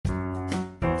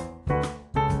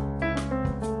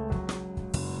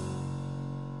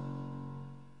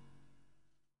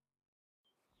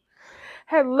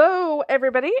Hello,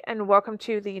 everybody, and welcome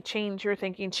to the Change Your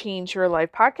Thinking, Change Your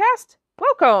Life podcast.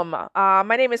 Welcome.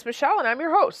 My name is Michelle, and I'm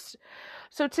your host.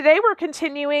 So today we're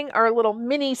continuing our little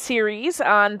mini series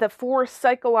on the 4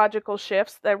 psychological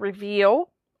shifts that reveal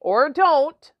or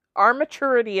don't our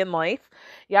maturity in life.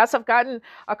 Yes, I've gotten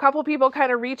a couple people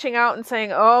kind of reaching out and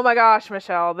saying, "Oh my gosh,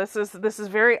 Michelle, this is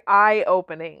very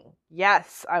eye-opening."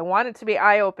 Yes, I want it to be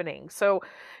eye-opening. So,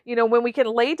 when we can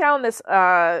lay down this,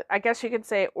 I guess you could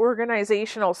say,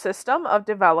 organizational system of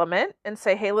development and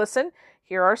say, "Hey, listen,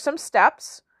 here are some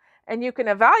steps," and you can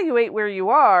evaluate where you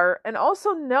are and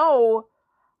also know,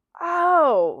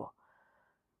 oh,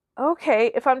 okay,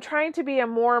 if I'm trying to be a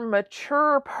more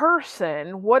mature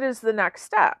person, what is the next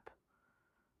step?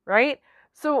 Right?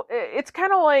 So it's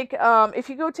kind of like if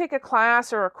you go take a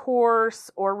class or a course,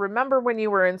 or remember when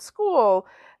you were in school,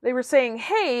 they were saying,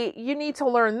 hey, you need to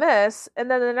learn this,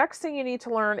 and then the next thing you need to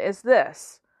learn is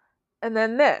this, and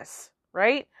then this,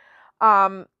 right?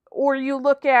 Or you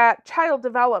look at child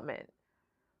development.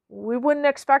 We wouldn't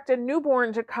expect a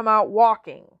newborn to come out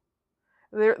walking.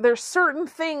 There's certain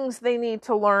things they need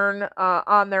to learn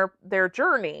on their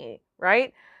journey,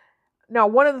 right? Now,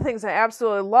 one of the things I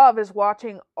absolutely love is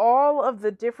watching all of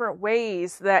the different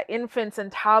ways that infants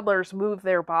and toddlers move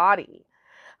their body.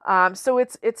 So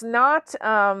it's not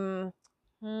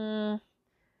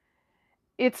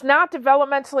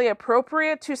developmentally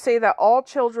appropriate to say that all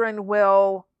children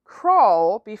will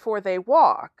crawl before they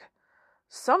walk.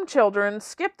 Some children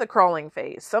skip the crawling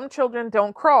phase. Some children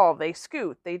don't crawl. They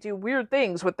scoot. They do weird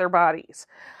things with their bodies.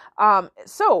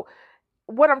 So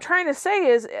what I'm trying to say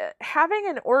is having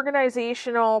an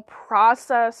organizational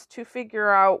process to figure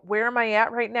out where am I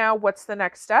at right now, what's the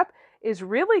next step, is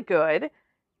really good.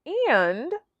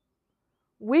 And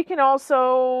we can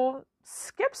also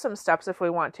skip some steps if we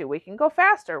want to. We can go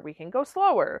faster, we can go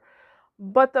slower.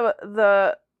 But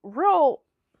the real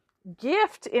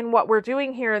gift in what we're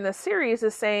doing here in this series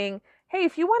is saying, hey,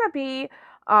 if you want to be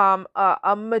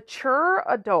a mature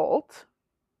adult,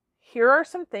 here are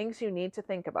some things you need to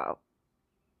think about.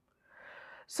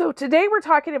 So today we're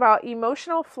talking about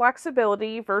emotional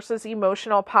flexibility versus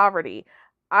emotional poverty.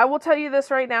 I will tell you this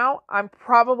right now, I'm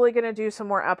probably going to do some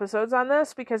more episodes on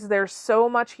this because there's so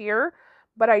much here,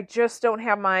 but I just don't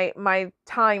have my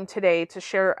time today to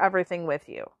share everything with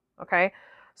you, okay?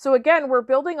 So again, we're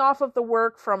building off of the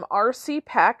work from R.C.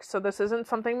 Peck, so this isn't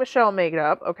something Michelle made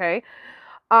up, okay?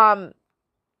 I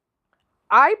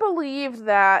believe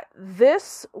that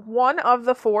this one of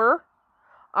the 4,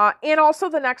 and also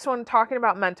the next one talking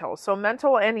about mental. So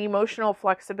mental and emotional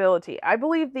flexibility. I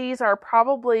believe these are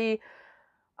probably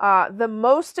the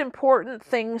most important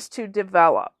things to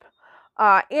develop.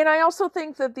 And I also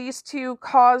think that these 2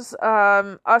 cause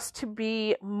us to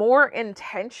be more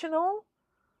intentional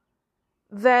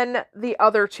than the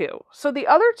other 2. So the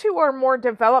other 2 are more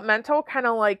developmental, kind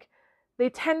of like they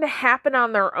tend to happen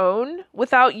on their own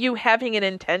without you having an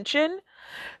intention.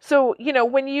 So,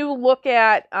 when you look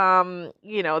at,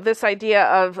 this idea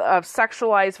of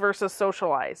sexualize versus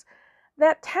socialize,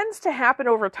 that tends to happen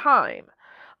over time.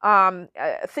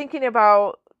 Thinking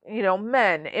about,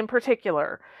 men in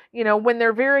particular, when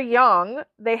they're very young,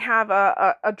 they have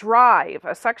a drive,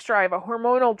 a sex drive, a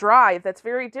hormonal drive that's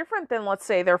very different than, let's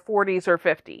say, their 40s or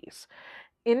 50s.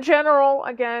 In general,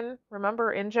 again,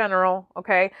 remember, in general,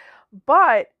 okay?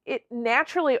 But it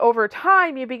naturally, over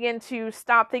time, you begin to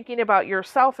stop thinking about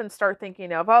yourself and start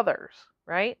thinking of others,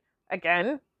 right?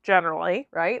 Again, generally,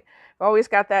 right? We've always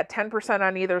got that 10%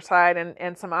 on either side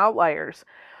and some outliers.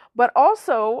 But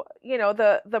also,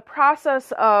 the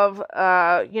process of,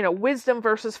 wisdom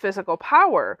versus physical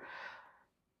power.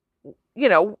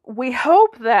 We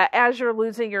hope that as you're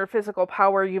losing your physical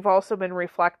power, you've also been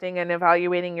reflecting and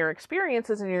evaluating your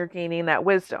experiences and you're gaining that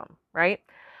wisdom, right?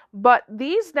 But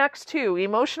these next 2,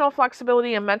 emotional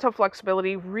flexibility and mental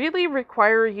flexibility, really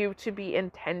require you to be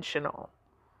intentional.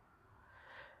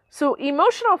 So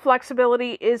emotional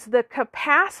flexibility is the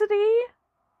capacity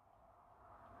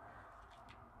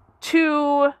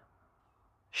to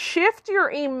shift your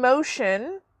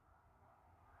emotion.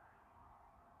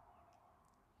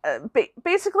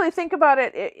 Basically, think about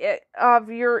it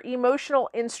of your emotional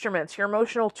instruments, your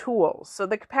emotional tools. So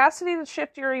the capacity to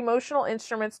shift your emotional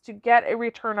instruments to get a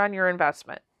return on your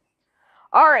investment.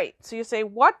 All right. So you say,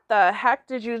 what the heck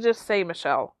did you just say,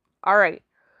 Michelle? All right.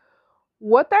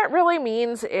 What that really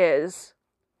means is,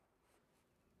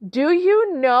 do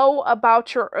you know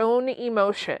about your own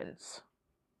emotions?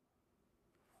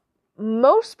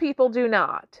 Most people do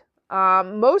not.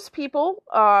 Most people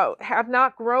have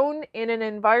not grown in an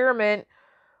environment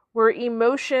where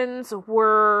emotions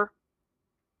were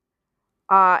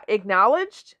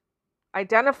acknowledged,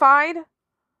 identified,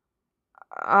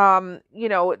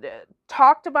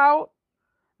 talked about,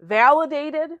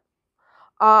 validated,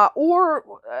 or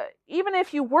even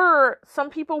if you were, some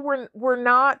people were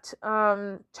not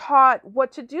taught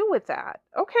what to do with that.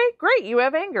 Okay, great, you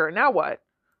have anger. Now what?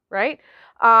 Right?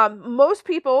 Most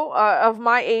people of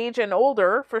my age and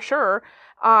older, for sure,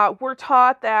 were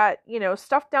taught that,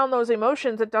 stuff down those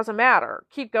emotions. It doesn't matter.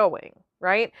 Keep going.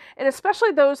 Right? And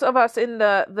especially those of us in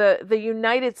the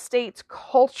United States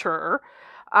culture,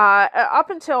 up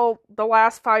until the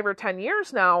last 5 or 10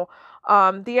 years now,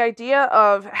 the idea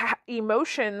of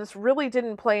emotions really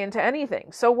didn't play into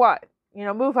anything. So what?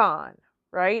 Move on,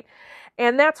 right?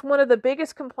 And that's one of the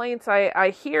biggest complaints I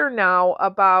hear now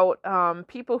about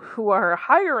people who are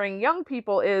hiring young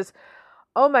people is,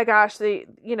 oh my gosh,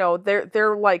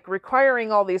 they're like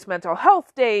requiring all these mental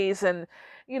health days, and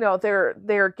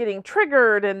they're getting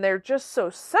triggered, and they're just so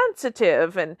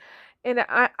sensitive, and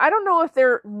I don't know if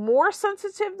they're more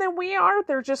sensitive than we are.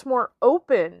 They're just more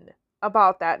open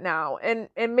about that now. And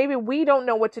maybe we don't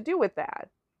know what to do with that,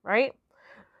 right?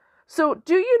 So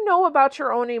do you know about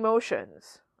your own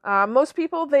emotions? Most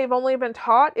people, they've only been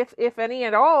taught, if any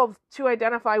at all, to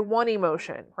identify one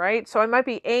emotion, right? So I might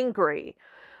be angry.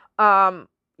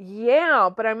 Yeah,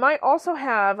 but I might also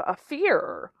have a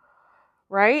fear,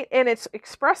 right? And it's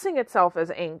expressing itself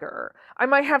as anger. I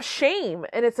might have shame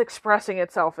and it's expressing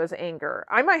itself as anger.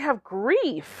 I might have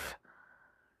grief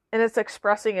and it's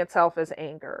expressing itself as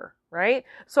anger, right?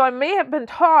 So I may have been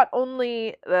taught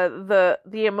only the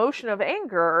emotion of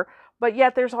anger, but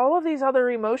yet there's all of these other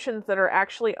emotions that are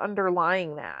actually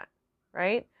underlying that,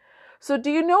 right? So do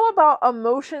you know about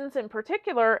emotions in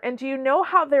particular, and do you know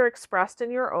how they're expressed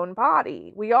in your own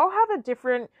body? We all have a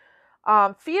different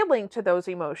feeling to those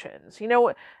emotions.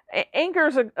 Anger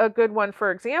is a good one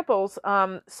for examples.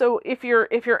 So if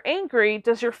you're angry,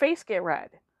 does your face get red?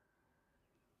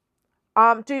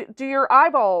 Do your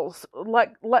eyeballs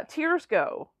let tears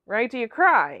go, right? Do you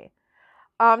cry?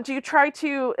 Do you try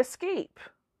to escape,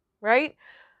 right?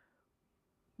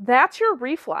 That's your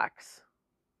reflex.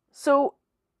 So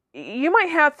you might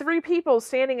have 3 people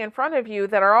standing in front of you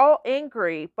that are all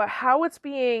angry, but how it's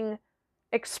being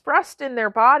expressed in their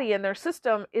body and their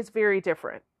system is very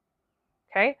different.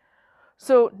 Okay?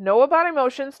 So know about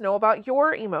emotions, know about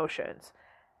your emotions.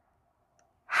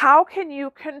 How can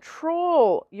you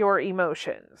control your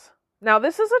emotions? Now,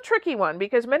 this is a tricky one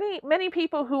because many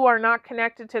people who are not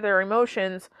connected to their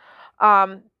emotions,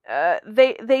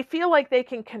 they feel like they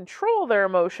can control their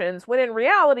emotions when in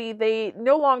reality they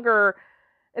no longer.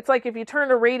 It's like if you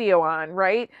turn a radio on,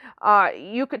 right?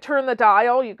 You could turn the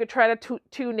dial, you could try to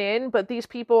tune in, but these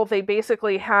people, they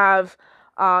basically have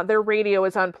their radio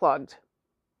is unplugged,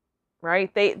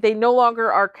 right? They no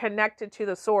longer are connected to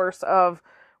the source of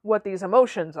what these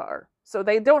emotions are. So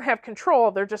they don't have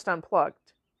control, they're just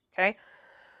unplugged, okay?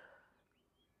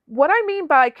 What I mean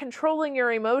by controlling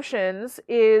your emotions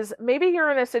is maybe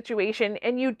you're in a situation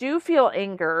and you do feel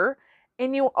anger,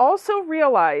 and you also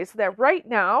realize that right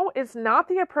now is not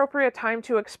the appropriate time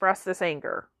to express this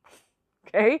anger,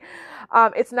 okay?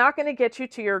 It's not going to get you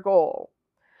to your goal.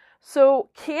 So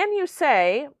can you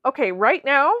say, okay, right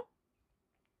now,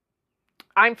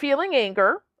 I'm feeling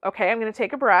anger. Okay, I'm going to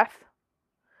take a breath.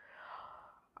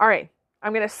 All right,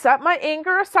 I'm going to set my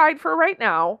anger aside for right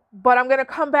now, but I'm going to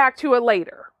come back to it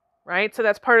later. Right? So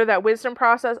that's part of that wisdom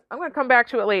process. I'm going to come back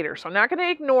to it later. So I'm not going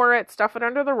to ignore it, stuff it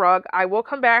under the rug. I will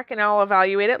come back and I'll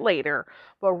evaluate it later.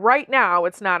 But right now,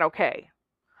 it's not okay.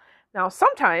 Now,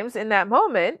 sometimes in that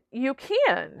moment, you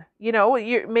can.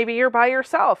 Maybe you're by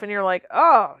yourself and you're like,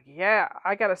 oh, yeah,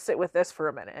 I got to sit with this for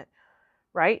a minute.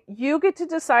 Right? You get to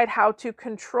decide how to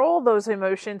control those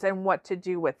emotions and what to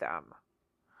do with them.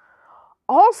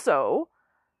 Also,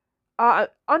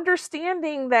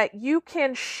 understanding that you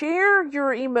can share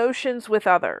your emotions with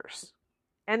others.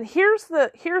 And here's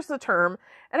the term,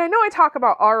 and I know I talk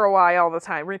about ROI all the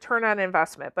time, return on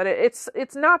investment, but it's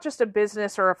not just a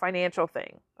business or a financial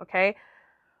thing, okay?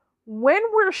 When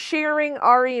we're sharing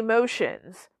our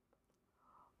emotions,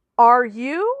 are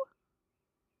you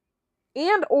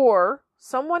and or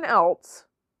someone else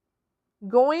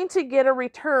going to get a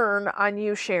return on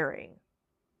you sharing?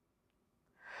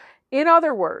 In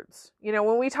other words,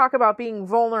 when we talk about being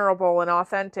vulnerable and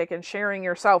authentic and sharing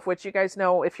yourself, which you guys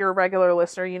know, if you're a regular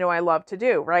listener, I love to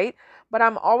do, right? But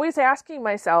I'm always asking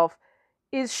myself,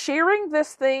 is sharing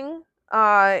this thing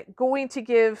going to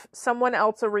give someone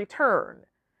else a return?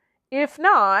 If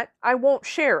not, I won't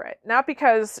share it. Not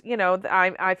because,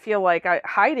 I feel like I'm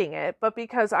hiding it, but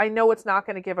because I know it's not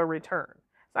going to give a return.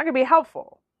 It's not going to be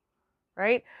helpful,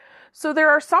 right? So there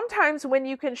are some times when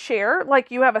you can share,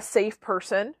 like you have a safe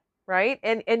person, right?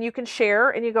 And you can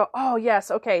share and you go, oh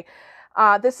yes, okay.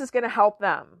 This is going to help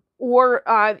them. Or,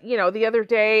 the other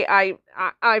day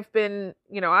I've been,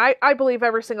 I believe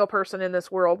every single person in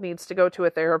this world needs to go to a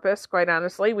therapist. Quite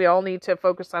honestly, we all need to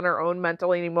focus on our own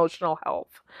mental and emotional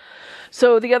health.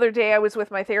 So the other day I was with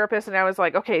my therapist and I was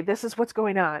like, okay, this is what's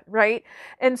going on, right?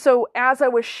 And so as I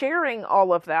was sharing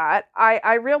all of that,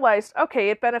 I realized,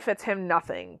 okay, it benefits him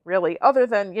nothing really, other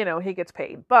than, he gets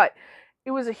paid. But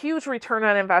it was a huge return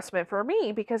on investment for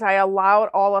me because I allowed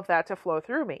all of that to flow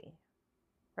through me,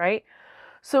 right?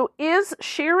 So is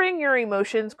sharing your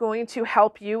emotions going to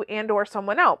help you and or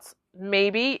someone else?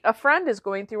 Maybe a friend is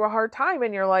going through a hard time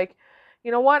and you're like,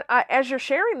 you know what, as you're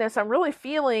sharing this, I'm really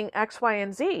feeling X, Y,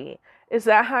 and Z. Is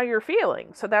that how you're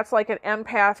feeling? So that's like an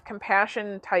empath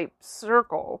compassion type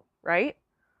circle, right?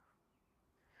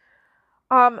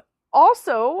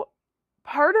 Also,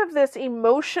 part of this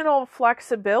emotional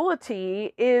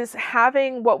flexibility is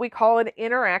having what we call an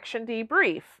interaction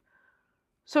debrief.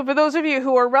 So for those of you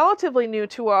who are relatively new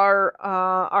to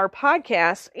our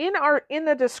podcast, in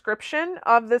the description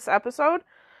of this episode,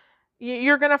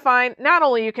 you're going to find, not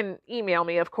only you can email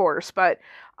me, of course, but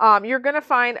you're going to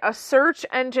find a search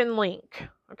engine link.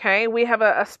 Okay, we have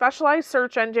a specialized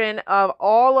search engine of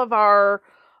all of our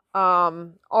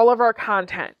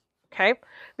content. Okay,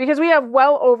 because we have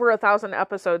well over 1,000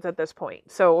 episodes at this point,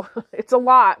 so it's a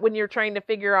lot when you're trying to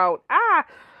figure out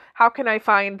how can I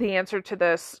find the answer to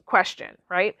this question,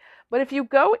 right? But if you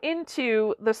go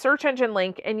into the search engine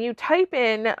link and you type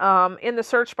in the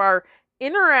search bar,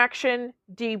 interaction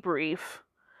debrief,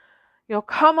 you'll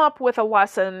come up with a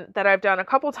lesson that I've done a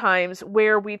couple times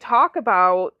where we talk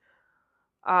about,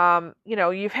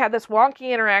 you've had this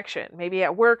wonky interaction, maybe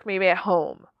at work, maybe at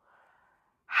home.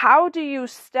 How do you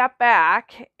step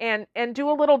back and do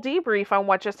a little debrief on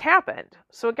what just happened?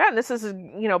 So again, this is,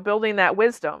 building that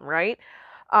wisdom, right?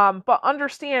 But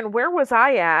understand, where was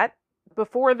I at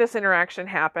before this interaction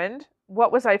happened?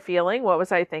 What was I feeling? What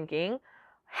was I thinking?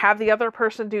 Have the other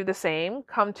person do the same,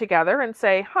 come together and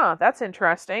say, that's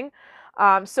interesting.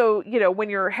 So, when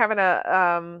you're having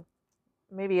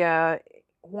maybe a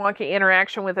wonky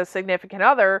interaction with a significant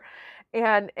other,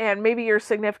 and maybe your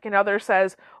significant other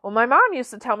says, well, my mom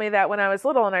used to tell me that when I was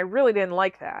little and I really didn't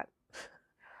like that.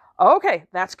 Okay,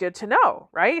 that's good to know,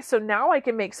 right? So now I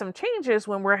can make some changes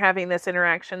when we're having this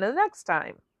interaction the next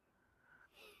time.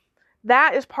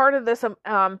 That is part of this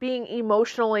being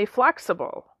emotionally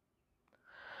flexible.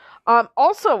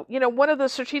 Also, one of the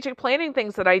strategic planning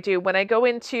things that I do when I go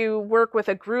into work with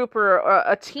a group or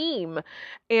a team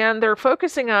and they're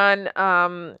focusing on,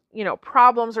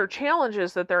 problems or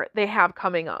challenges that they have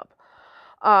coming up.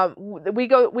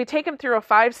 We take them through a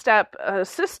 5-step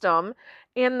system,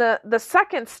 and the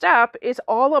second step is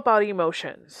all about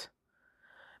emotions.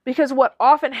 Because what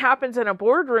often happens in a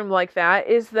boardroom like that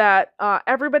is that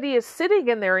everybody is sitting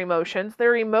in their emotions.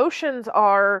 Their emotions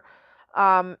are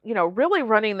really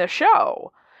running the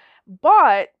show.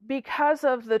 But because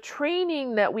of the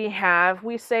training that we have,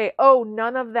 we say, oh,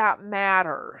 none of that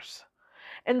matters.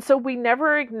 And so we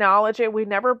never acknowledge it. We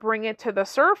never bring it to the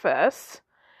surface.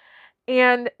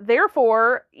 And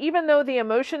therefore, even though the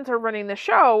emotions are running the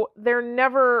show, they're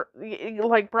never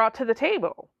brought to the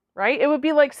table, right? It would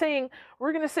be like saying,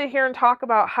 we're going to sit here and talk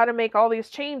about how to make all these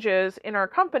changes in our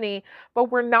company,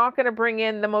 but we're not going to bring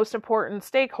in the most important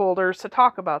stakeholders to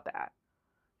talk about that.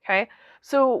 Okay,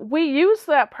 so we use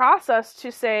that process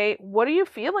to say, what are you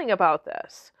feeling about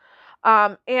this?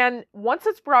 And once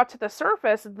it's brought to the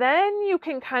surface, then you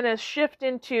can kind of shift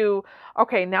into,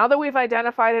 okay, now that we've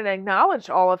identified and acknowledged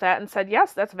all of that and said,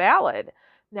 yes, that's valid.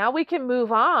 Now we can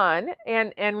move on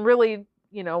and really,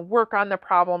 work on the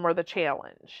problem or the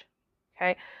challenge.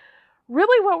 Okay.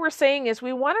 Really what we're saying is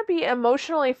we want to be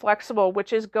emotionally flexible,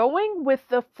 which is going with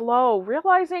the flow,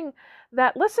 realizing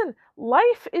that, listen,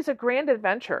 life is a grand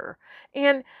adventure.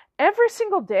 And every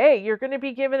single day you're going to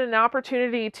be given an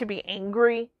opportunity to be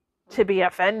angry, to be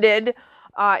offended.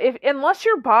 Unless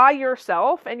you're by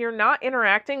yourself and you're not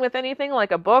interacting with anything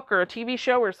like a book or a TV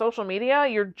show or social media,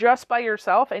 you're just by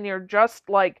yourself and you're just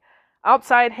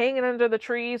outside hanging under the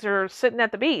trees or sitting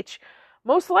at the beach,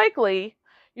 most likely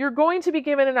you're going to be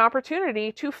given an opportunity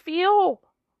to feel,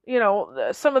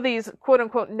 some of these quote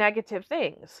unquote negative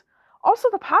things. Also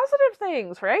the positive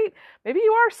things, right? Maybe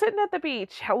you are sitting at the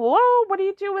beach. Hello, what do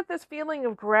you do with this feeling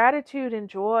of gratitude and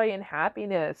joy and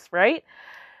happiness, right?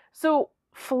 So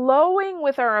flowing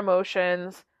with our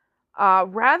emotions,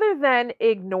 rather than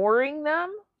ignoring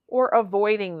them or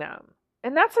avoiding them.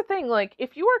 And that's the thing,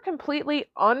 if you are completely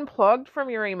unplugged from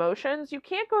your emotions, you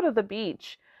can't go to the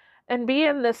beach and be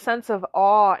in this sense of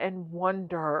awe and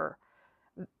wonder.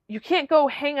 you can't go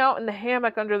hang out in the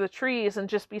hammock under the trees and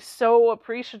just be so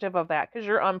appreciative of that because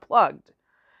you're unplugged.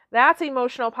 That's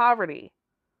emotional poverty,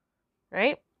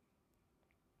 right?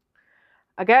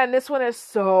 Again, this one is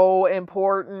so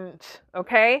important,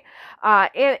 okay?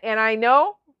 And I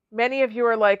know many of you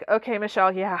are like, okay,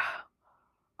 Michelle, yeah,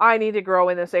 I need to grow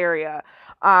in this area.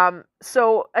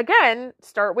 So again,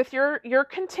 start with your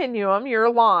continuum, your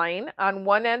line. On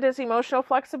one end is emotional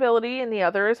flexibility and the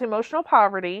other is emotional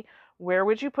poverty. Where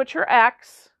would you put your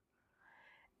X?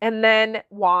 And then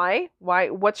why?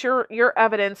 What's your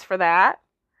evidence for that?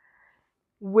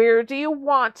 Where do you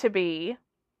want to be?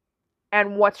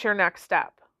 And what's your next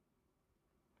step?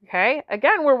 Okay?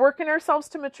 Again, we're working ourselves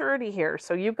to maturity here,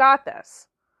 so you've got this.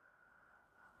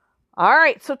 All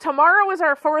right, so tomorrow is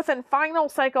our fourth and final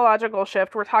psychological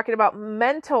shift. We're talking about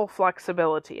mental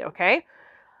flexibility, okay?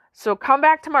 So come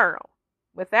back tomorrow.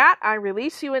 With that, I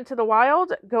release you into the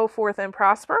wild. Go forth and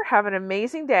prosper. Have an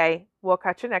amazing day. We'll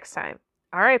catch you next time.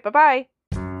 All right, bye-bye.